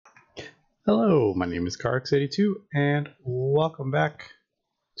Hello, my name is Carx82, and welcome back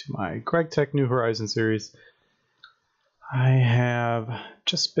to my Gregtech New Horizons series. I have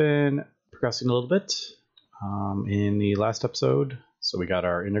just been progressing a little bit in the last episode, so we got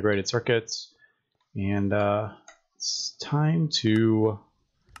our integrated circuits, and it's time to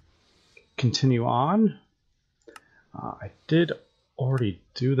continue on. I did already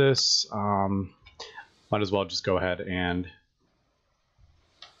do this. Might as well just go ahead and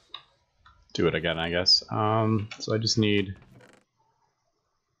do it again, I guess. So I just need,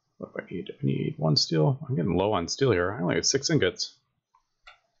 what do I need? I need 1 steel. I'm getting low on steel here. I only have 6 ingots.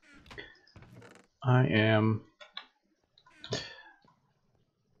 I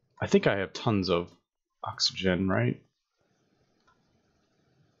think I have tons of oxygen, right?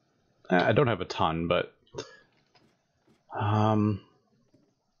 I don't have a ton, but all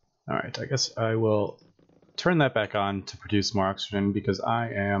right, I guess I will turn that back on to produce more oxygen because I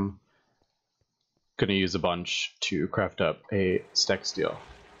am going to use a bunch to craft up a stack steel.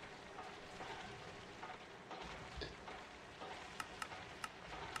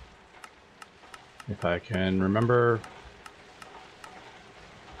 If I can remember.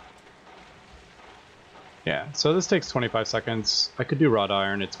 Yeah, so this takes 25 seconds. I could do wrought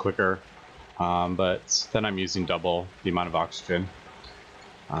iron, it's quicker, but then I'm using double the amount of oxygen.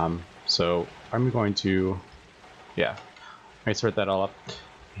 So I'm going to, insert that all up.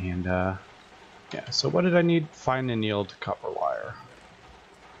 And yeah, so what did I need? Fine annealed copper wire.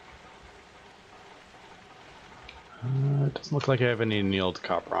 It doesn't look like I have any annealed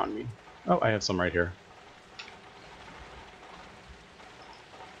copper on me. Oh, I have some right here.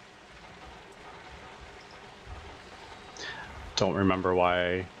 Don't remember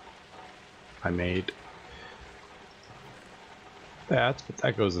why I made that, but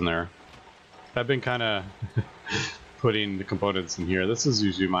that goes in there. I've been kind of putting the components in here. This is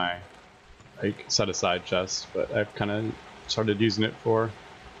usually my set aside chest, but I've kind of started using it for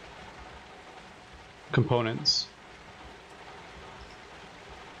components.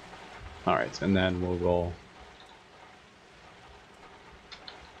 All right, and then we'll go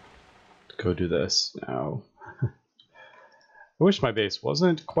do this now. I wish my base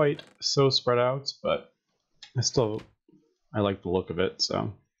wasn't quite so spread out, but I like the look of it,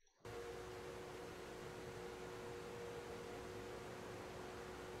 so.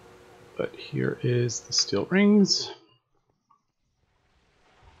 But here is the steel rings.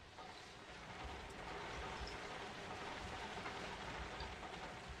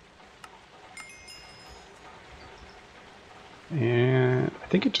 And I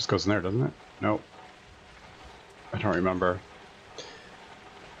think it just goes in there, doesn't it? Nope. I don't remember.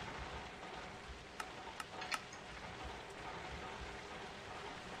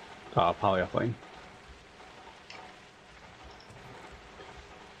 Polyethylene.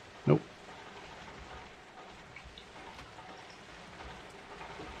 Nope.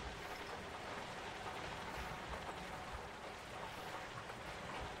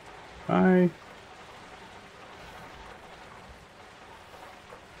 Bye.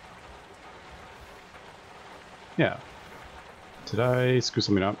 Yeah. Did I screw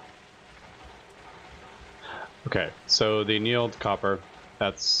something up? Okay, so the annealed copper,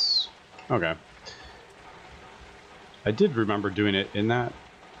 that's okay. I did remember doing it in that,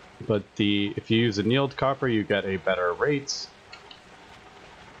 but if you use annealed copper, you get a better rate.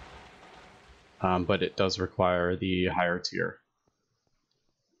 But it does require the higher tier.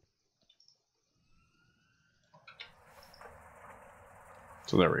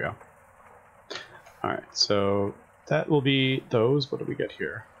 So there we go. All right, so that will be those. What do we get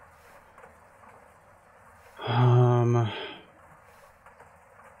here?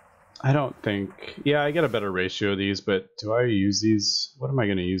 I don't think, yeah, I get a better ratio of these, but do I use these? What am I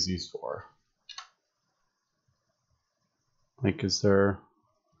going to use these for? Like, is there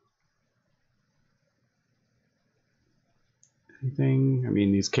anything? I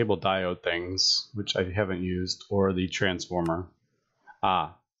mean, these cable diode things, which I haven't used, or the transformer.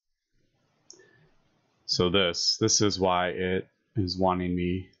 So this is why it is wanting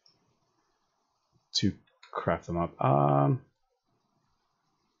me to craft them up.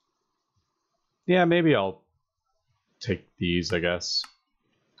 Yeah, maybe I'll take these, I guess.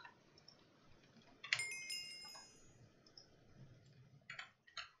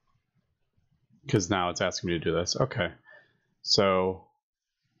 Because now it's asking me to do this. Okay. So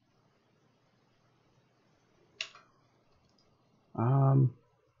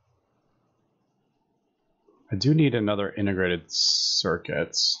I do need another integrated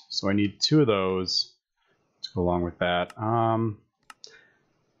circuits. So I need 2 of those to go along with that.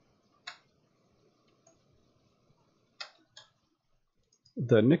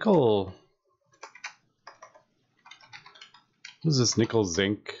 The nickel What is this, nickel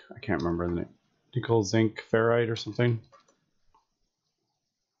zinc? I can't remember the name. Nickel zinc ferrite or something.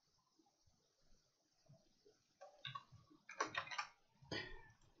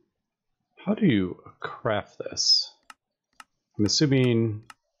 How do you craft this? I'm assuming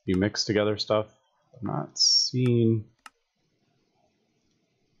you mix together stuff. I'm not seeing.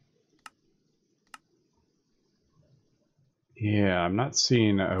 Yeah, I'm not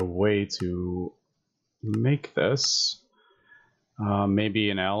seeing a way to make this.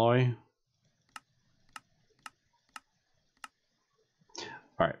 Maybe an alloy.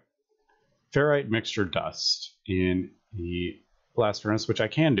 All right. Ferrite mixture dust in the blast furnace, which I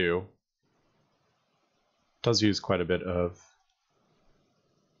can do. Does use quite a bit of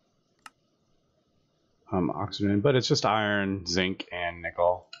oxygen, but it's just iron, zinc, and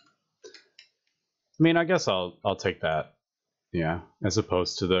nickel. I mean, I guess I'll take that. Yeah, as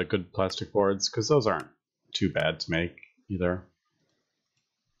opposed to the good plastic boards, because those aren't too bad to make either.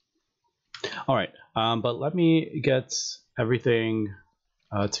 All right, but let me get everything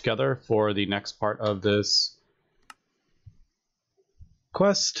together for the next part of this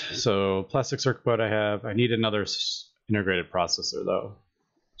quest. So plastic circuit board I have. I need another integrated processor though.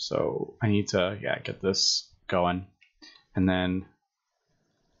 So I need to get this going, and then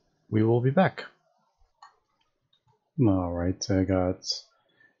we will be back. All right, I got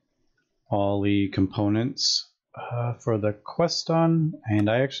all the components for the quest done, and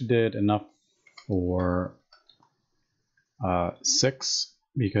I actually did enough for 6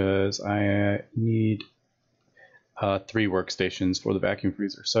 because I need 3 workstations for the vacuum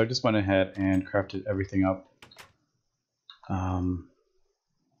freezer. So I just went ahead and crafted everything up.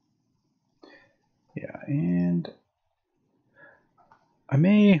 Yeah, and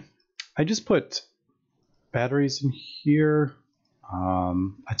I just put batteries in here.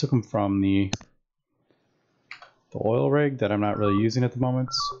 I took them from the oil rig that I'm not really using at the moment.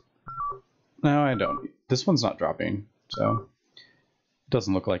 No, I don't. This one's not dropping, so it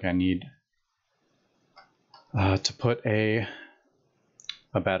doesn't look like I need to put a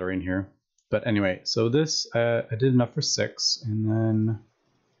battery in here. But anyway, so this I did enough for 6, and then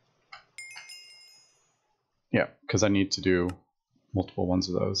yeah, because I need to do multiple ones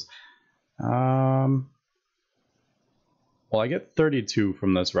of those. Well, I get 32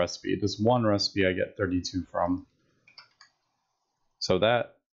 from this recipe. This one recipe I get 32 from. So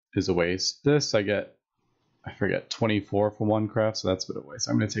that is a waste. This I get, I forget, 24 from one craft, so that's a bit of a waste.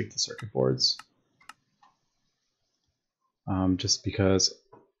 I'm going to take the circuit boards. Just because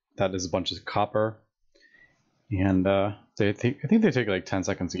that is a bunch of copper. And I think they take like 10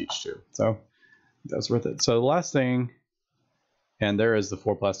 seconds each too. So that's worth it. So the last thing, and there is the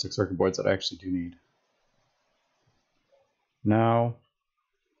 4 plastic circuit boards that I actually do need. Now,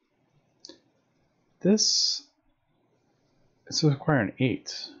 this is requiring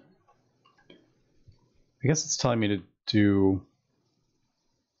 8. I guess it's telling me to do.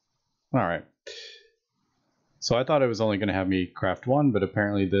 All right. So I thought it was only going to have me craft 1, but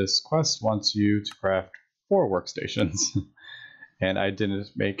apparently this quest wants you to craft 4 workstations, and I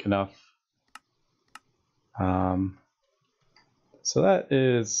didn't make enough. So that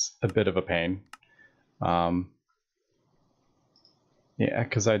is a bit of a pain. Yeah,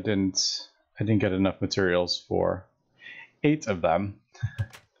 because I didn't get enough materials for 8 of them.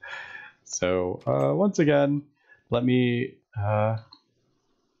 So once again, let me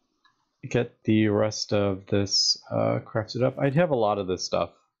get the rest of this crafted up. I'd have a lot of this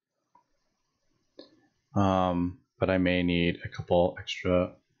stuff, but I may need a couple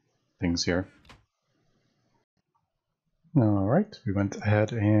extra things here. All right, we went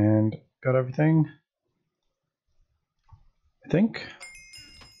ahead and got everything, I think.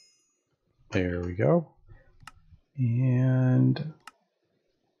 There we go. And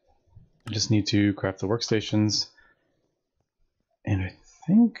I just need to craft the workstations, and I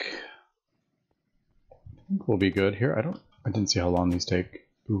think we'll be good here. I didn't see how long these take.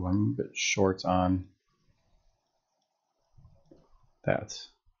 Ooh, I'm a bit short on that.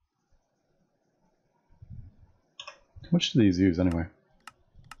 How much do these use anyway?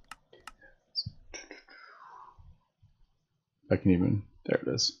 I can even, there it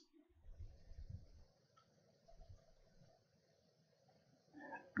is.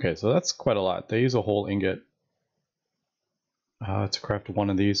 Okay, so that's quite a lot. They use a whole ingot to craft one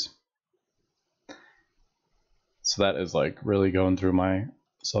of these. So that is like really going through my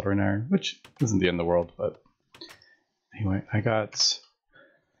soldering iron, which isn't the end of the world, but anyway, I got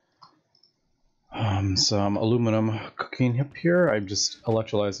some aluminum cooking up here. I'm just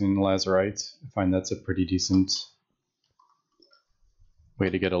electrolyzing lazurite. I find that's a pretty decent way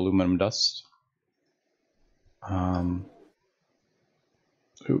to get aluminum dust.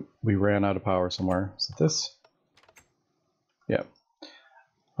 Ooh, we ran out of power somewhere. Is it this? Yeah.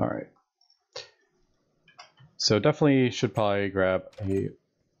 All right. So definitely should probably grab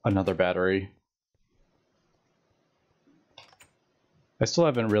another battery. I still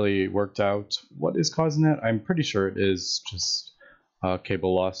haven't really worked out what is causing that. I'm pretty sure it is just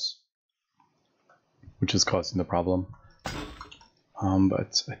cable loss, which is causing the problem.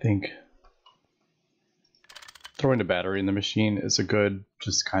 But I think throwing a battery in the machine is a good,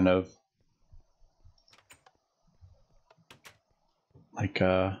 just kind of like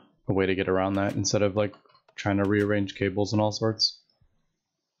a way to get around that instead of like trying to rearrange cables and all sorts.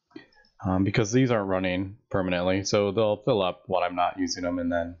 Because these aren't running permanently, so they'll fill up when I'm not using them,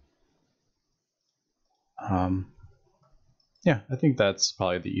 and then yeah, I think that's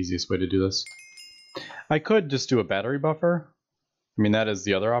probably the easiest way to do this. I could just do a battery buffer. I mean, that is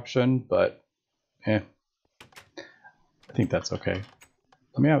the other option, but I think that's okay.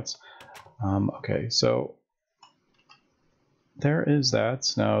 Let me out. Okay, so there is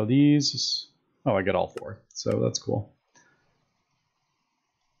that. Now these, oh, I get all 4, so that's cool.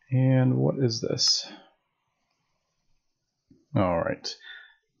 And what is this? All right.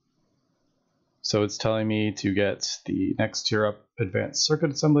 So it's telling me to get the next tier up advanced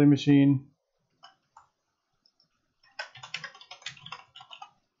circuit assembly machine.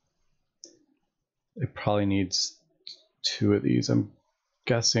 It probably needs 2 of these, I'm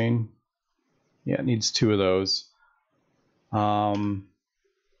guessing. Yeah, it needs 2 of those.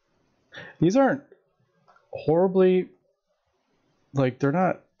 These aren't horribly, like, they're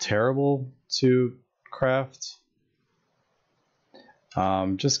not terrible to craft.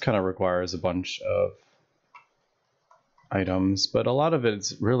 Just kind of requires a bunch of items, but a lot of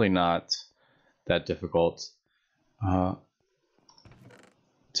it's really not that difficult to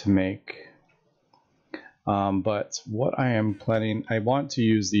make. But what I am planning, I want to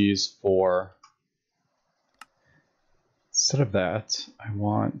use these for, instead of that, I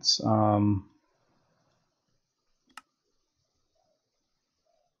want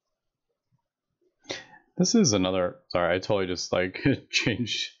this is another, sorry, I totally just like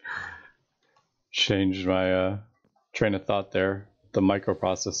changed my train of thought there. The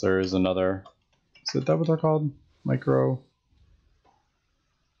microprocessor is another, is that what they're called? Micro?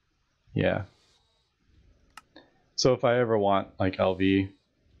 Yeah. So if I ever want like LV,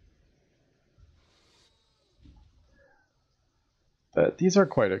 but these are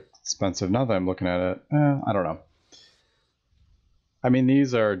quite expensive now that I'm looking at it. I don't know. I mean,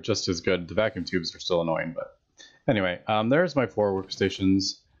 these are just as good. The vacuum tubes are still annoying, but anyway, there's my 4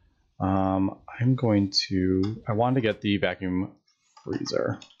 workstations. I'm going to, I want to get the vacuum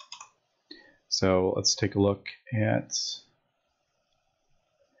freezer. So let's take a look at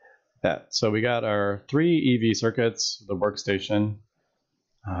that. So we got our 3 EV circuits, the workstation,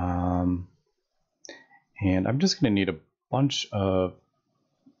 and I'm just going to need a bunch of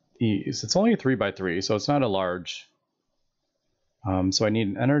these. It's only a 3x3, so it's not a large. So I need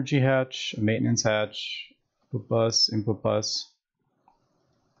an energy hatch, a maintenance hatch, input bus.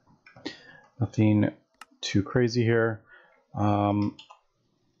 Nothing too crazy here. I'm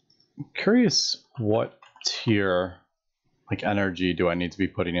curious what tier, like energy, do I need to be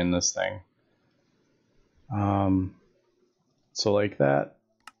putting in this thing? So like that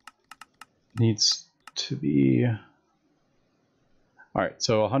needs to be, all right,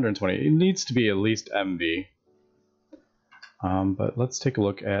 so 120. It needs to be at least MV. But let's take a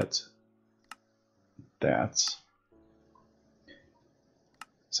look at that.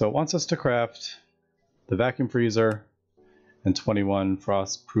 So it wants us to craft the vacuum freezer and 21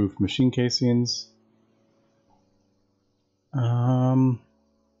 frost-proof machine casings. Yeah,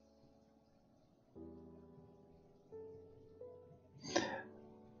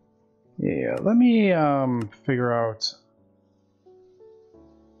 let me figure out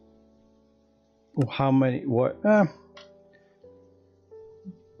how many,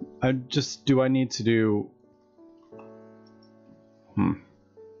 do I need to do,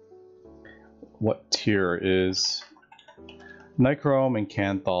 what tier is, nichrome and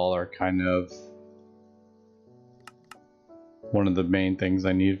canthal are kind of one of the main things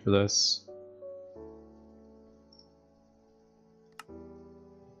I need for this.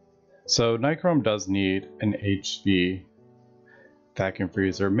 So nichrome does need an HV vacuum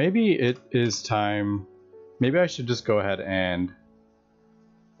freezer. Maybe it is time, maybe I should just go ahead and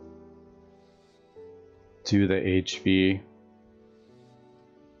do the HV.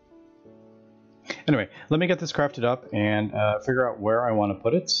 Anyway, let me get this crafted up and figure out where I want to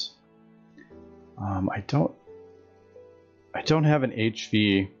put it. I don't have an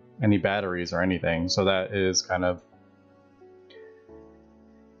HV, any batteries or anything, so that is kind of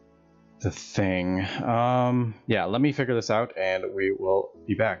the thing. Yeah, let me figure this out and we will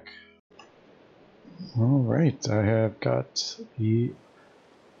be back. Alright, I have got the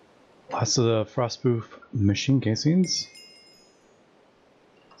last of the frostproof machine casings.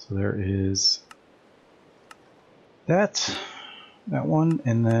 So there is that one,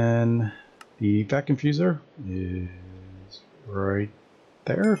 and then the vacuum fuser is right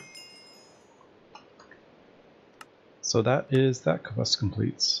there. So that is that quest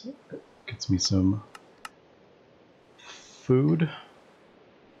completes. It gets me some food.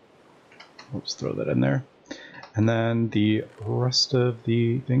 I'll just throw that in there. And then the rest of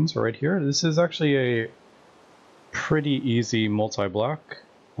the things are right here. This is actually a pretty easy multi-block.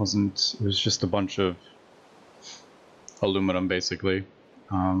 It was just a bunch of aluminum basically.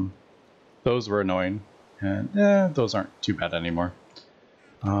 Those were annoying, and those aren't too bad anymore.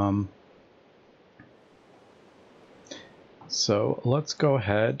 So let's go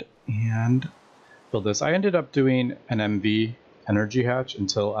ahead and build this. I ended up doing an MV energy hatch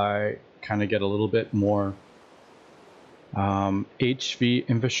until I kind of get a little bit more HV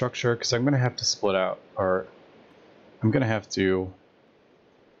infrastructure, because I'm going to have to split out, or I'm going to have to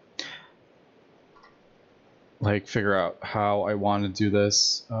like figure out how I want to do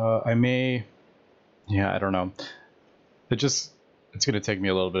this. I may, yeah, I don't know. It's going to take me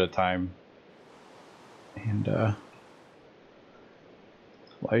a little bit of time, and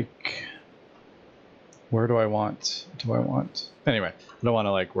like, where do I want? Anyway, I don't want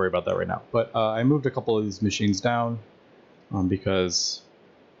to like worry about that right now. But I moved a couple of these machines down because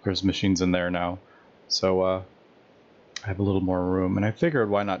there's machines in there now, so I have a little more room, and I figured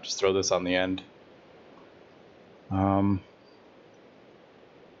why not just throw this on the end.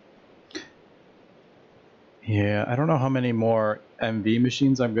 Yeah, I don't know how many more MV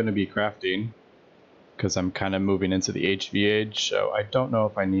machines I'm going to be crafting, because I'm kind of moving into the HV age, so I don't know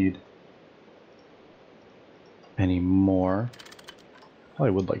if I need any more.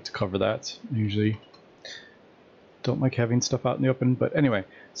 Probably would like to cover that. I usually don't like having stuff out in the open, but anyway,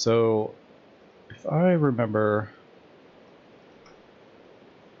 so if I remember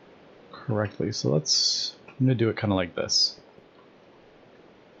correctly, so I'm going to do it kind of like this.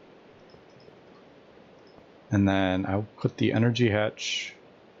 And then I'll put the energy hatch,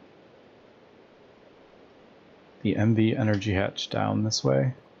 the MV energy hatch down this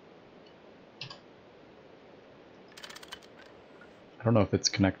way. I don't know if it's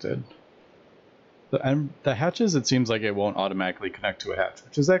connected. The hatches, it seems like it won't automatically connect to a hatch,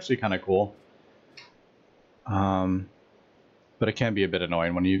 which is actually kind of cool. But it can be a bit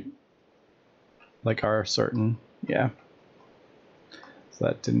annoying when you like are certain, yeah. So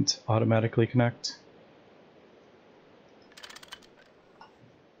that didn't automatically connect.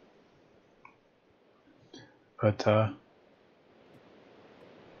 But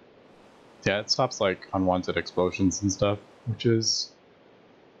yeah, it stops like unwanted explosions and stuff, which is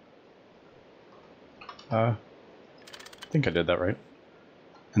I think I did that right.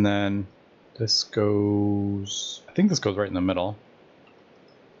 And then this goes, I think this goes right in the middle.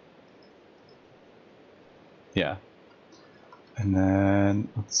 Yeah. And then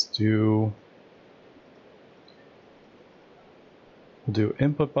we'll do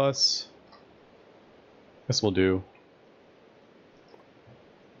input bus. I guess we'll do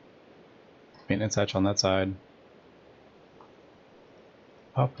maintenance hatch on that side.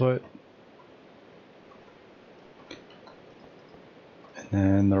 Output. And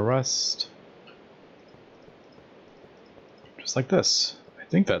then the rest, just like this. I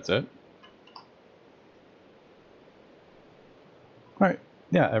think that's it. Alright,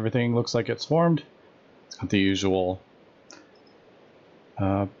 yeah, everything looks like it's formed. It's got the usual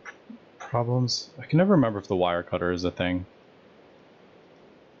problems. I can never remember if the wire cutter is a thing.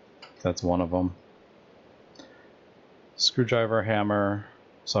 That's one of them. Screwdriver, hammer,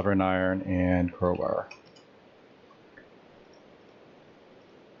 soldering iron, and crowbar.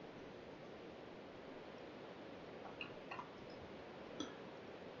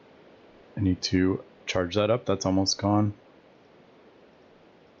 I need to charge that up. That's almost gone.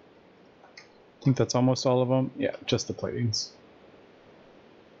 I think that's almost all of them. Yeah, just the platings.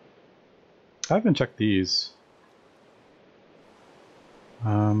 I haven't checked these.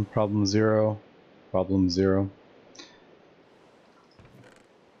 Problem zero. Problem zero.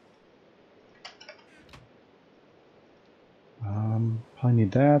 Probably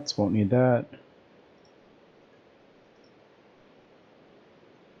need that. Won't need that.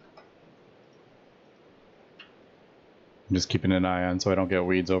 I'm just keeping an eye on so I don't get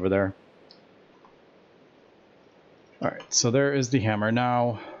weeds over there. Alright, so there is the hammer.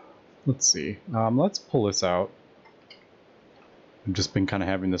 Now, let's see. Let's pull this out. I've just been kind of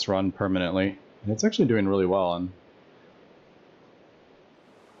having this run permanently, and it's actually doing really well, and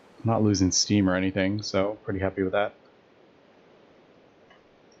I'm not losing steam or anything, so pretty happy with that.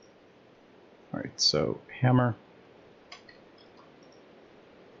 Alright, so hammer.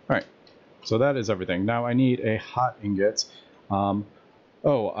 Alright, so that is everything. Now I need a hot ingot.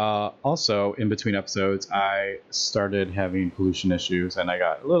 Also, in between episodes, I started having pollution issues, and I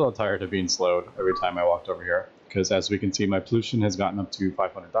got a little tired of being slowed every time I walked over here. Because as we can see, my pollution has gotten up to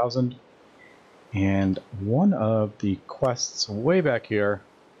 500,000. And one of the quests way back here,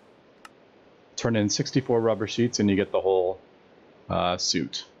 turn in 64 rubber sheets and you get the whole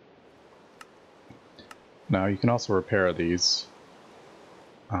suit. Now you can also repair these.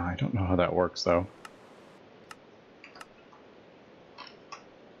 I don't know how that works though.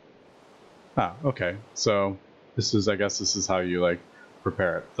 Okay. So this is, I guess this is how you like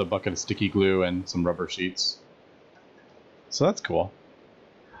prepare it. The bucket of sticky glue and some rubber sheets. So that's cool.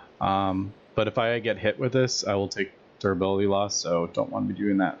 But if I get hit with this, I will take durability loss, so don't want to be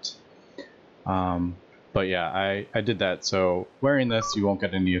doing that. But yeah, I did that, so wearing this, you won't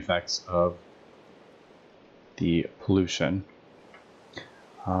get any effects of the pollution.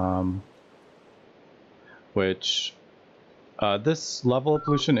 Which, this level of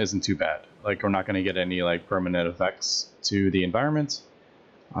pollution isn't too bad. Like, we're not going to get any like permanent effects to the environment,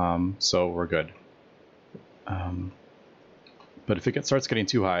 so we're good. But if it starts getting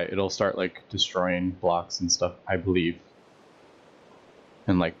too high, it'll start like destroying blocks and stuff, I believe,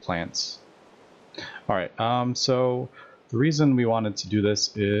 and like plants. All right, so the reason we wanted to do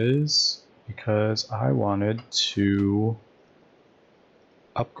this is because I wanted to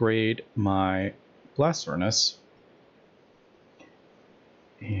upgrade my blast furnace.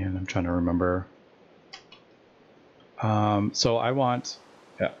 And I'm trying to remember. So I want,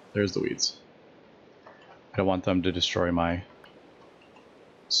 yeah, there's the weeds. I don't want them to destroy my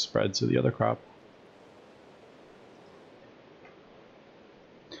spreads of the other crop.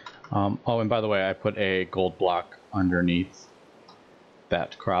 Oh, and by the way, I put a gold block underneath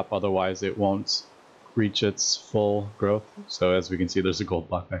that crop, otherwise it won't reach its full growth. So as we can see, there's a gold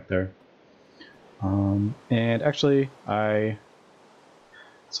block back there. And actually,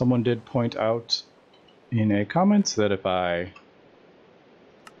 someone did point out in a comment that if I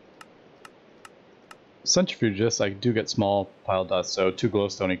centrifuge this, I do get small pile dust, so 2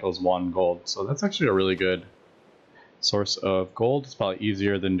 glowstone equals 1 gold. So that's actually a really good source of gold. It's probably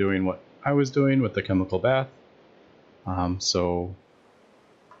easier than doing what I was doing with the chemical bath. So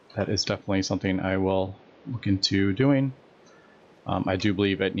that is definitely something I will look into doing. I do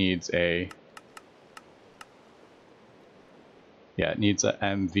believe it needs a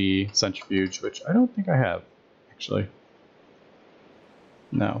MV centrifuge, which I don't think I have, actually.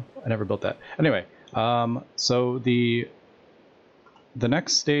 No, I never built that. Anyway, so the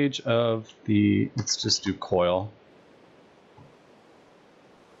next stage of let's just do coil.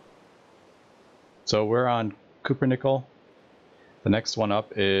 So we're on cupronickel. The next one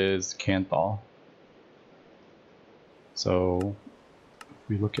up is canthal. So if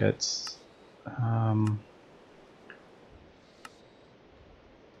we look at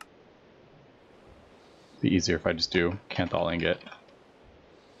be easier if I just do canthal ingot.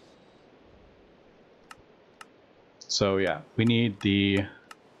 So yeah, we need the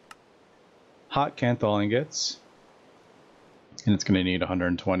hot canthal ingots, and it's going to need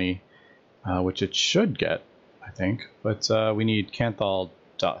 120, which it should get, I think, but we need canthal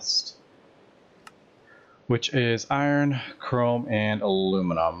dust, which is iron, chrome, and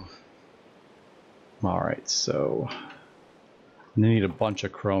aluminum. Alright, so I need a bunch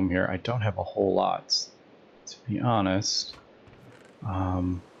of chrome here. I don't have a whole lot, to be honest,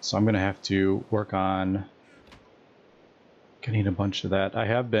 so I'm going to have to work on getting a bunch of that. I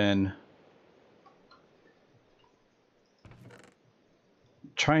have been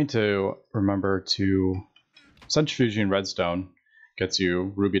trying to remember to centrifuging redstone gets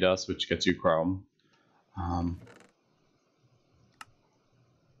you ruby dust, which gets you chrome. And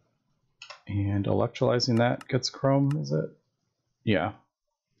electrolyzing that gets chrome, is it? Yeah.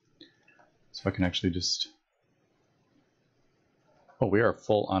 So I can actually just... Oh, we are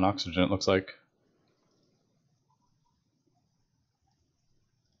full on oxygen, it looks like.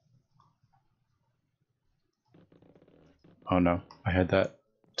 Oh no, I had that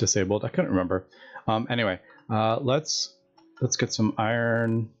disabled. I couldn't remember. Anyway, let's get some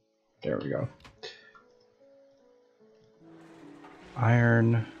iron. There we go.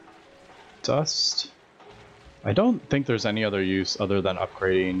 Iron dust. I don't think there's any other use other than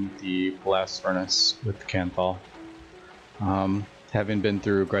upgrading the blast furnace with the canthal. Having been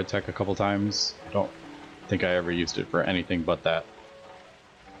through Gregtech a couple times, I don't think I ever used it for anything but that.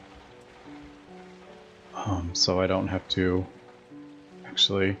 So I don't have to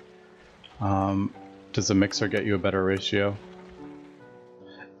actually. Does the mixer get you a better ratio?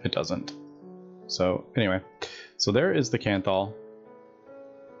 It doesn't. So anyway, so there is the Canthal.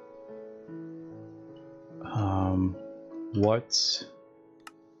 What?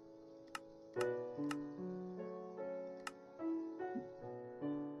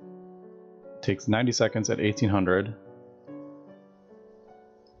 Takes 90 seconds at 1800.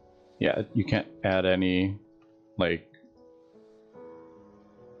 Yeah, you can't add any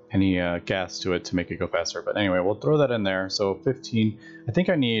gas to it to make it go faster. But anyway, we'll throw that in there. So 15. I think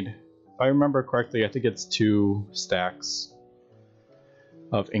I need, if I remember correctly, I think it's 2 stacks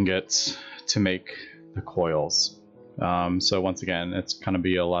of ingots to make the coils. So once again, it's going to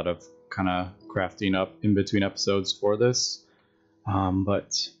be a lot of kind of crafting up in between episodes for this.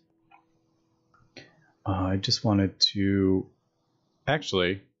 But I just wanted to,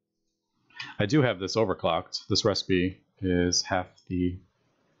 actually, I do have this overclocked. This recipe is half the,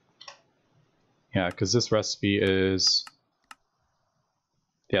 yeah, because this recipe is,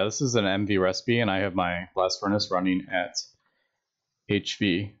 yeah, this is an MV recipe, and I have my blast furnace running at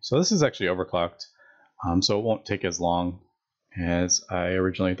HV. So this is actually overclocked. So it won't take as long as I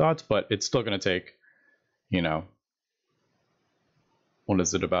originally thought, but it's still going to take, you know, what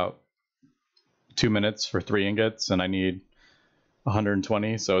is it, about 2 minutes for 3 ingots, and I need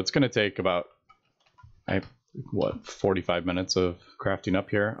 120, so it's going to take about, 45 minutes of crafting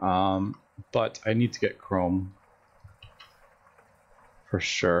up here. But I need to get chrome for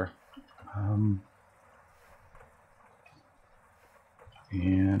sure. And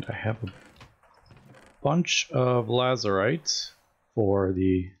I have a bunch of lazurite for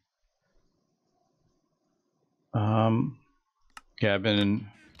the yeah, I've been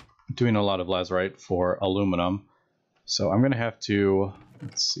doing a lot of lazurite for aluminum, so I'm gonna have to,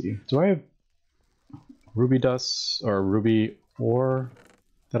 let's see, do I have ruby dust or ruby ore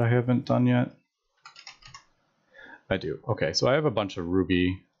that I haven't done yet? I do. Okay, so I have a bunch of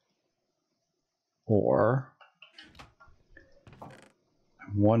ruby ore.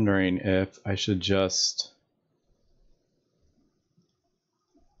 I'm wondering if I should just,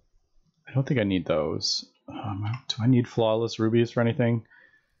 I don't think I need those. Do I need flawless rubies for anything?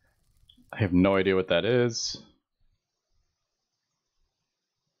 I have no idea what that is.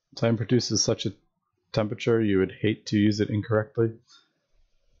 Time produces such a temperature you would hate to use it incorrectly.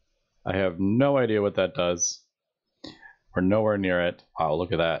 I have no idea what that does. We're nowhere near it. Wow,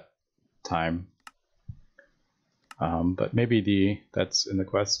 look at that time. But maybe that's in the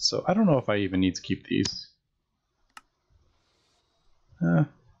quest, so I don't know if I even need to keep these. I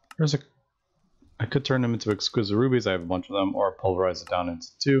could turn them into exquisite rubies. I have a bunch of them, or pulverize it down into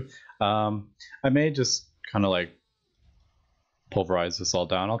 2. I may just kind of like pulverize this all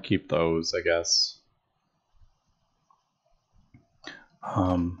down. I'll keep those, I guess.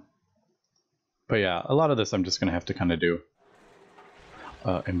 But yeah, a lot of this I'm just gonna have to kind of do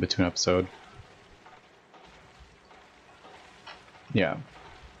in between episode. Yeah,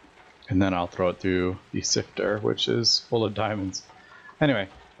 and then I'll throw it through the sifter, which is full of diamonds. Anyway,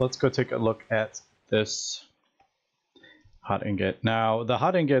 let's go take a look at this hot ingot. Now, the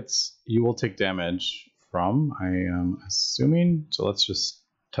hot ingots you will take damage from, I am assuming. So let's just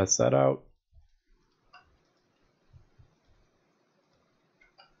test that out.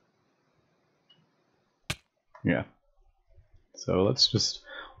 Yeah. So we'll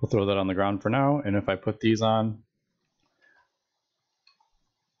throw that on the ground for now. And if I put these on,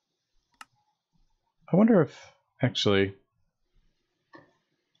 I wonder if actually,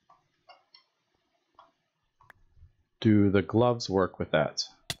 do the gloves work with that?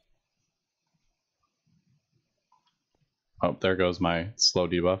 Oh, there goes my slow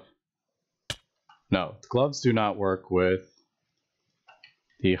debuff. No, the gloves do not work with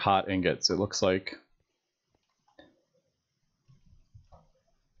the hot ingots, it looks like.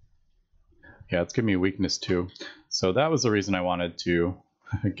 Yeah, it's giving me weakness too. So that was the reason I wanted to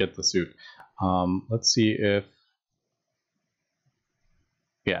get the suit. Let's see if,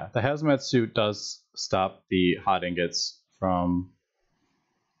 yeah, the hazmat suit does stop the hot ingots from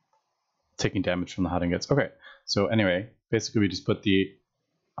taking damage from the hot ingots. Okay, so anyway, basically we just put the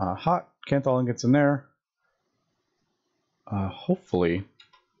hot Canthal ingots in there. Hopefully,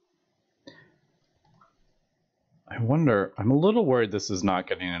 I wonder, I'm a little worried this is not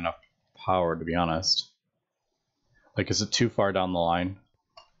getting enough power, to be honest. Like, is it too far down the line?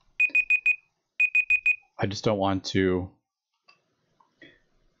 I just don't want to,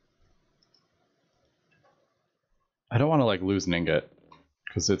 I don't want to like lose an ingot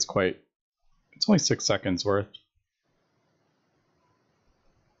because it's quite It's only 6 seconds worth.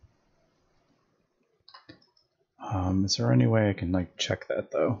 Is there any way I can like check that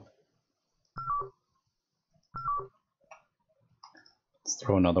though? Let's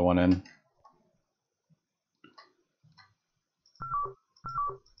throw another one in.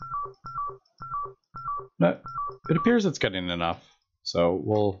 No, it appears it's getting enough,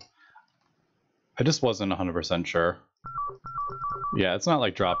 so I just wasn't 100% sure. Yeah, it's not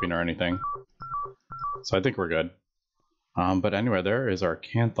like dropping or anything, so I think we're good. But anyway, there is our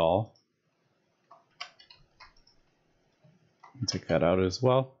Canthal. Take that out as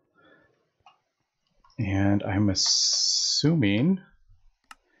well. And I'm assuming,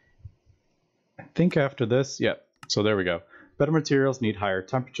 I think after this, yep. So there we go. Better materials need higher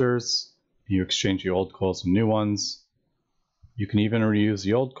temperatures. You exchange the old coils and new ones. You can even reuse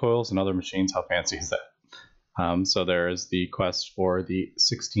the old coils in other machines. How fancy is that? So there is the quest for the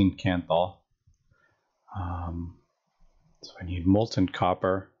 16 Canthal. So I need molten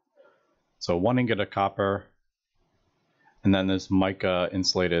copper. So 1 ingot of copper. And then there's mica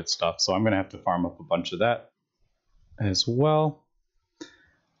insulated stuff. So I'm going to have to farm up a bunch of that as well.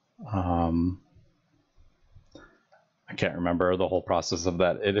 I can't remember the whole process of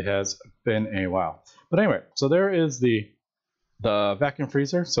that. It has been a while. But anyway, so there is the vacuum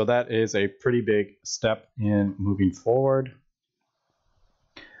freezer. So that is a pretty big step in moving forward.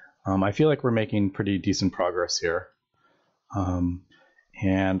 I feel like we're making pretty decent progress here.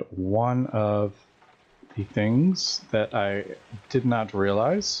 And one of the things that I did not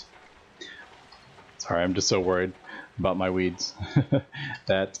realize, sorry, I'm just so worried about my weeds,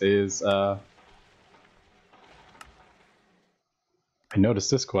 that is, I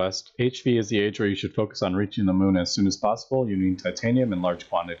noticed this quest. HV is the age where you should focus on reaching the moon as soon as possible. You need titanium in large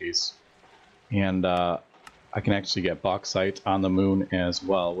quantities. And I can actually get bauxite on the moon as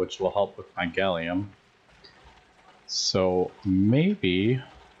well, which will help with my gallium. So maybe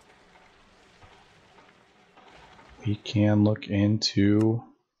we can look into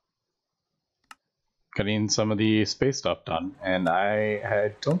getting some of the space stuff done. And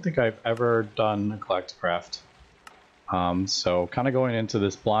I don't think I've ever done Gregtech. So kind of going into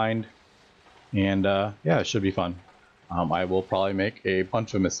this blind, and yeah, it should be fun. I will probably make a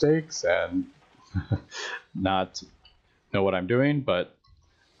bunch of mistakes and not know what I'm doing, but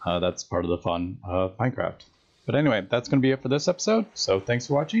that's part of the fun of Minecraft. But anyway, that's going to be it for this episode. So thanks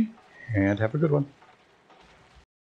for watching, and have a good one.